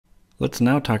Let's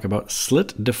now talk about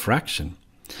slit diffraction.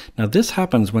 Now this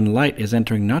happens when light is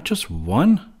entering not just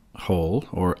one hole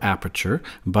or aperture,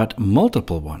 but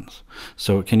multiple ones.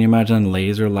 So can you imagine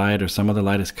laser light or some other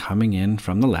light is coming in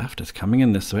from the left, it's coming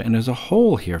in this way, and there's a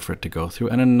hole here for it to go through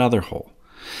and another hole.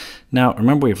 Now,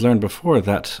 remember we've learned before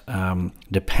that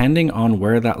depending on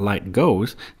where that light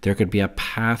goes, there could be a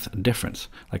path difference.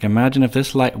 Like imagine if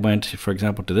this light went, for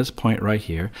example, to this point right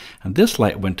here, and this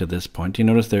light went to this point. You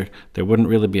notice there wouldn't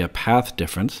really be a path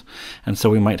difference, and so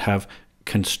we might have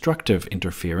constructive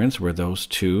interference where those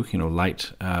two,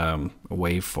 light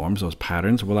waveforms, those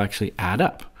patterns, will actually add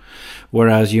up.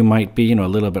 Whereas you might be, a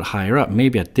little bit higher up.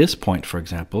 Maybe at this point, for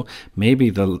example, maybe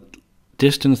the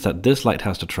distance that this light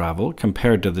has to travel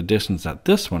compared to the distance that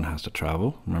this one has to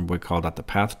travel, remember we call that the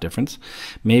path difference,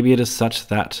 maybe it is such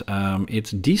that it's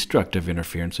destructive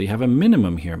interference, so you have a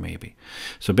minimum here maybe.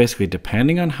 So basically,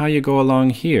 depending on how you go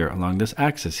along here, along this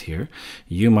axis here,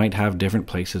 you might have different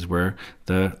places where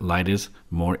the light is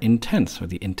more intense, or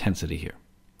the intensity here.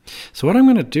 So what I'm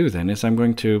going to do then is I'm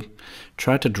going to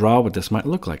try to draw what this might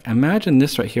look like. Imagine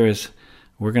this right here is,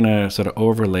 we're going to sort of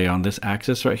overlay on this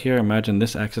axis right here. Imagine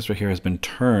this axis right here has been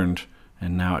turned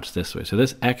and now it's this way. So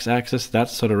this x-axis, that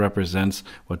sort of represents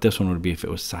what this one would be if it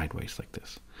was sideways like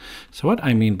this. So what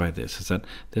I mean by this is that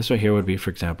this right here would be, for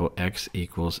example, x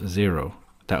equals 0.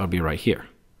 That would be right here.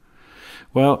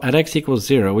 Well, at x equals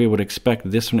 0, we would expect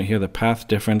this one right here, the path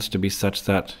difference, to be such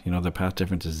that, the path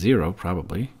difference is 0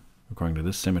 probably, according to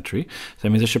this symmetry. So that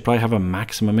means it should probably have a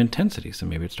maximum intensity. So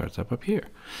maybe it starts up here.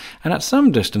 And at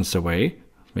some distance away,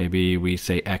 maybe we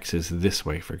say x is this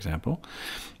way, for example.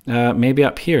 Maybe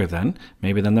up here then,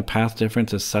 the path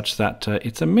difference is such that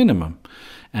it's a minimum.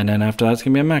 And then after that, it's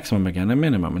going to be a maximum again, a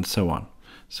minimum, and so on.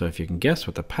 So if you can guess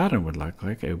what the pattern would look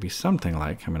like, it would be something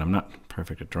like, I'm not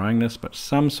perfect at drawing this, but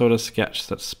some sort of sketch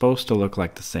that's supposed to look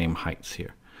like the same heights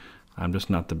here. I'm just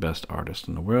not the best artist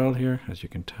in the world here, as you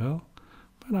can tell,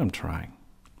 but I'm trying.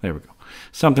 There we go.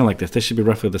 Something like this. This should be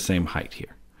roughly the same height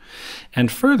here. And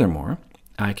furthermore,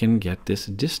 I can get this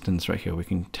distance right here. We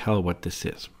can tell what this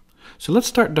is. So let's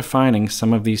start defining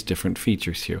some of these different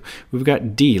features here. We've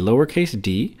got d, lowercase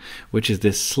d, which is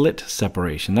this slit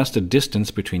separation. That's the distance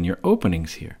between your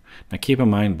openings here. Now keep in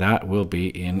mind that will be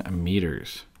in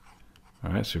meters.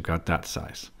 All right, so we've got that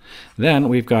size. Then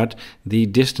we've got the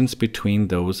distance between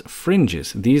those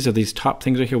fringes. These are these top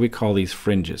things right here. We call these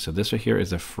fringes. So this right here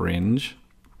is a fringe.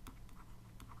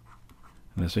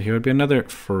 And this right here would be another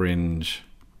fringe.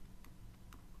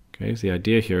 Okay, so the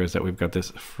idea here is that we've got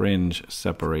this fringe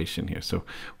separation here. So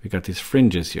we've got these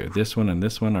fringes here. This one and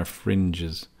this one are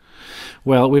fringes.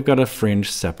 Well, we've got a fringe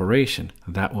separation.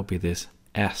 That will be this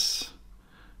S.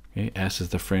 Okay, S is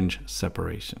the fringe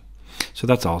separation. So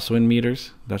that's also in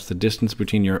meters. That's the distance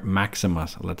between your maxima,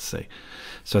 let's say.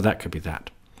 So that could be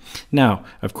that. Now,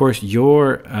 of course,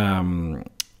 your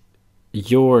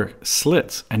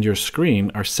slits and your screen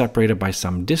are separated by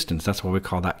some distance. That's why we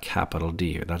call that capital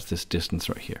D here. That's this distance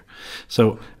right here.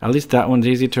 So at least that one's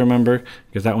easy to remember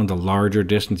because that one's a larger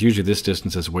distance. Usually this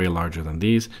distance is way larger than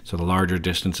these. So the larger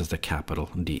distance is the capital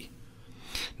D.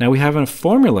 Now we have a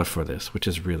formula for this, which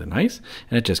is really nice.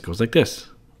 And it just goes like this.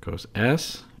 It goes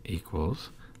S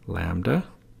equals lambda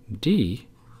D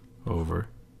over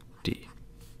D.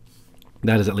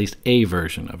 That is at least a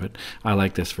version of it. I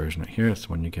like this version right here. It's the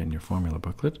one you get in your formula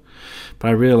booklet. But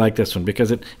I really like this one because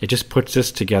it just puts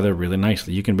this together really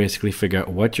nicely. You can basically figure out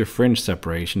what your fringe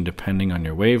separation depending on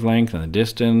your wavelength and the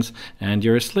distance and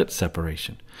your slit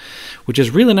separation. Which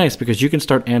is really nice because you can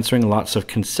start answering lots of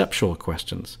conceptual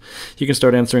questions. You can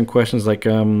start answering questions like,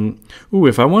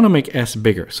 if I want to make S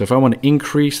bigger, so if I want to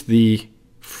increase the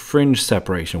fringe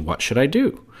separation, what should I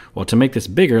do? Well, to make this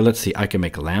bigger, let's see, I can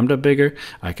make lambda bigger,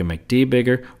 I can make d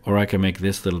bigger, or I can make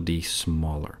this little d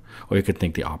smaller. Or you could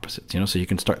think the opposites, so you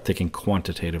can start thinking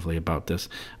quantitatively about this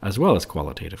as well as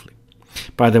qualitatively.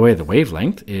 By the way, the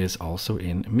wavelength is also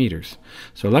in meters.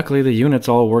 So luckily the units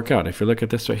all work out. If you look at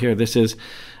this right here, this is,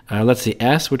 let's see,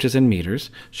 S, which is in meters,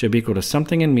 should be equal to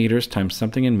something in meters times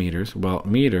something in meters. Well,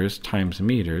 meters times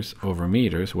meters over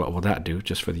meters, what will that do?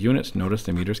 Just for the units, notice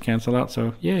the meters cancel out,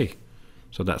 so yay.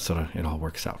 So that's sort of, it all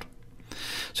works out.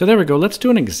 So there we go. Let's do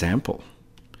an example.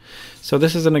 So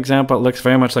this is an example. It looks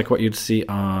very much like what you'd see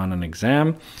on an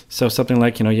exam. So something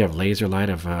like, you have laser light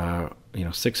of,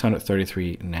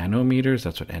 633 nanometers.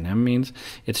 That's what NM means.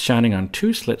 It's shining on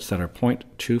two slits that are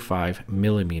 0.25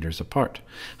 millimeters apart.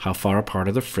 How far apart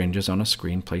are the fringes on a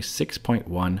screen placed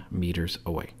 6.1 meters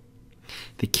away?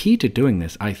 The key to doing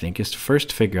this, I think, is to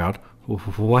first figure out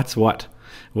what's what.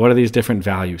 What are these different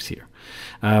values here?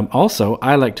 Also,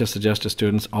 I like to suggest to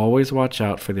students, always watch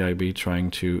out for the IB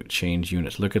trying to change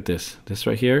units. Look at this. This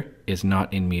right here is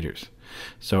not in meters.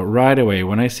 So right away,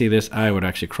 when I see this, I would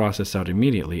actually cross this out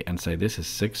immediately and say this is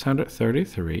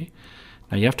 633.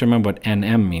 Now you have to remember what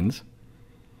NM means.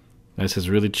 This is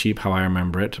really cheap how I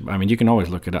remember it. I mean, you can always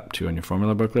look it up too in your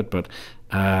formula booklet, but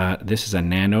this is a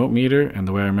nanometer, and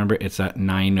the way I remember it's a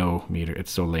ninometer.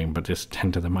 It's so lame, but it's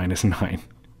 10 to the minus 9.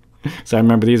 So I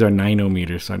remember these are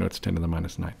nanometers, so I know it's 10 to the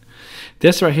minus 9.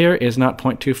 This right here is not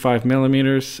 0.25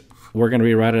 millimeters. We're going to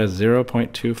rewrite it as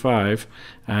 0.25.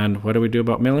 And what do we do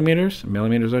about millimeters?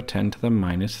 Millimeters are 10 to the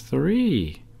minus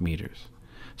 3 meters.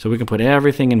 So we can put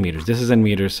everything in meters. This is in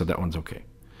meters, so that one's okay.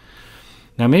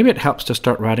 Now maybe it helps to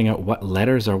start writing out what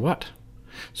letters are what.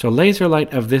 So laser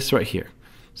light of this right here.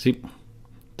 See,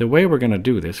 the way we're going to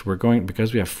do this, we're going,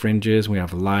 because we have fringes, we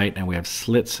have light, and we have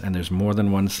slits, and there's more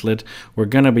than one slit, we're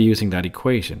going to be using that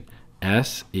equation.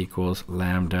 S equals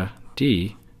lambda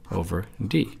D over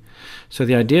D. So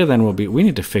the idea then will be, we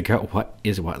need to figure out what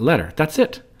is what letter. That's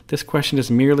it. This question is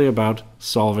merely about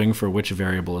solving for which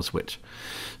variable is which,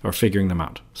 or figuring them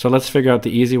out. So let's figure out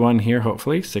the easy one here,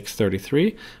 hopefully,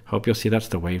 633. Hope you'll see that's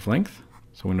the wavelength.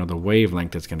 So we know the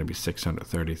wavelength is going to be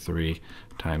 633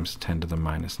 times 10 to the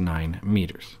minus 9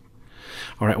 meters.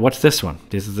 All right, what's this one?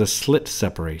 This is the slit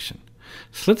separation.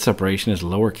 Slit separation is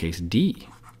lowercase d.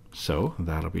 So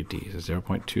that'll be d. So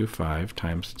 0.25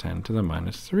 times 10 to the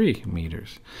minus 3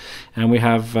 meters. And we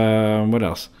have, what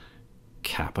else?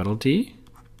 Capital D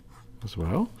as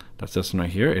well. That's this one right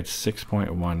here. It's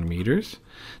 6.1 meters.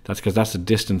 That's because that's the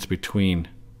distance between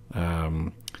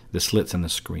the slits and the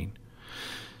screen.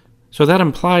 So that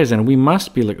implies then we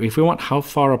must be, like, if we want how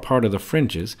far apart are the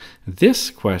fringes, this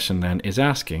question then is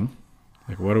asking,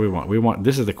 like, what do we want? We want,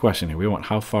 this is the question here, we want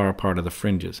how far apart are the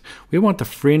fringes. We want the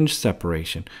fringe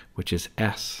separation, which is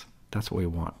S. That's what we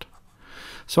want.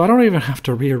 So I don't even have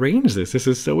to rearrange this. This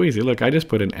is so easy. Look, I just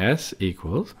put in S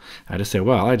equals, I just say,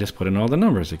 well, I just put in all the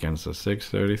numbers again. So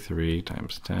 633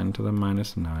 times 10 to the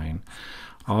minus 9,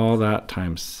 all that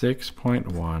times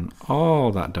 6.1,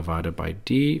 all that divided by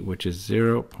D, which is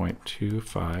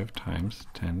 0.25 times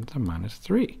 10 to the minus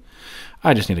 3.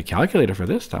 I just need a calculator for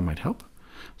this. That might help.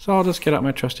 So I'll just get out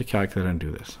my trusty calculator and do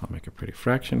this. I'll make a pretty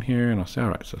fraction here, and I'll say, all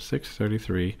right, so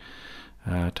 633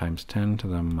 times 10 to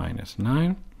the minus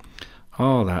 9,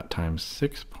 all that times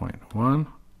 6.1,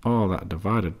 all that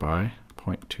divided by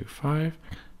 0.25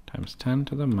 times 10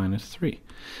 to the minus 3.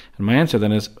 And my answer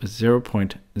then is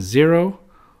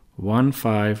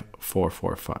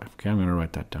 0.015445. Okay, I'm going to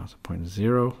write that down. So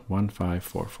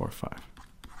 0.015445.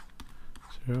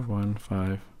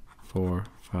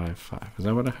 0.15455. Is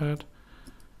that what I had?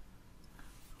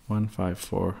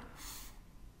 154.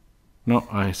 No,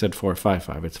 I said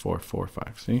 455. It's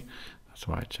 445. See? That's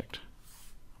why I checked.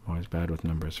 I'm always bad with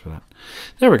numbers for that.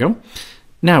 There we go.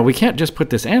 Now, we can't just put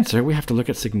this answer. We have to look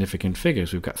at significant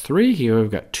figures. We've got 3 here.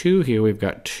 We've got 2 here. We've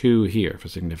got 2 here for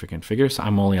significant figures. So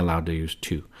I'm only allowed to use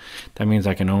 2. That means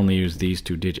I can only use these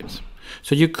 2 digits.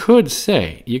 So you could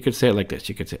say it like this.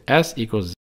 You could say S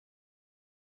equals.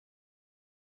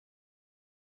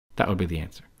 That would be the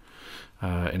answer.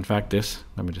 In fact, this,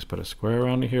 let me just put a square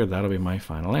around it here. That'll be my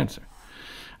final answer.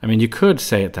 I mean, you could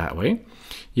say it that way.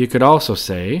 You could also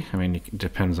say, I mean, it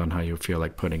depends on how you feel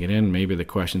like putting it in. Maybe the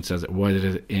question says what it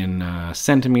is in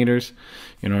centimeters,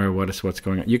 you know, or what's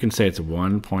going on. You can say it's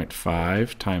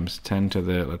 1.5 times 10 to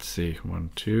the, let's see,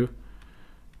 2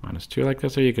 minus 2 like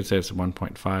this. Or you could say it's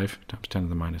 1.5 times 10 to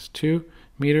the minus 2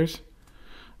 meters.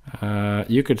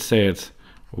 You could say it's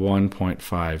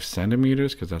 1.5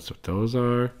 centimeters, because that's what those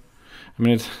are. I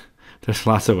mean, there's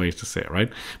lots of ways to say it, right?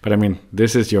 But I mean,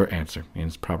 this is your answer in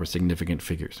proper significant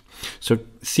figures. So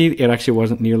see, it actually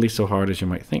wasn't nearly so hard as you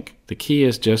might think. The key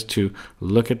is just to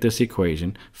look at this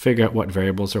equation, figure out what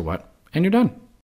variables are what, and you're done.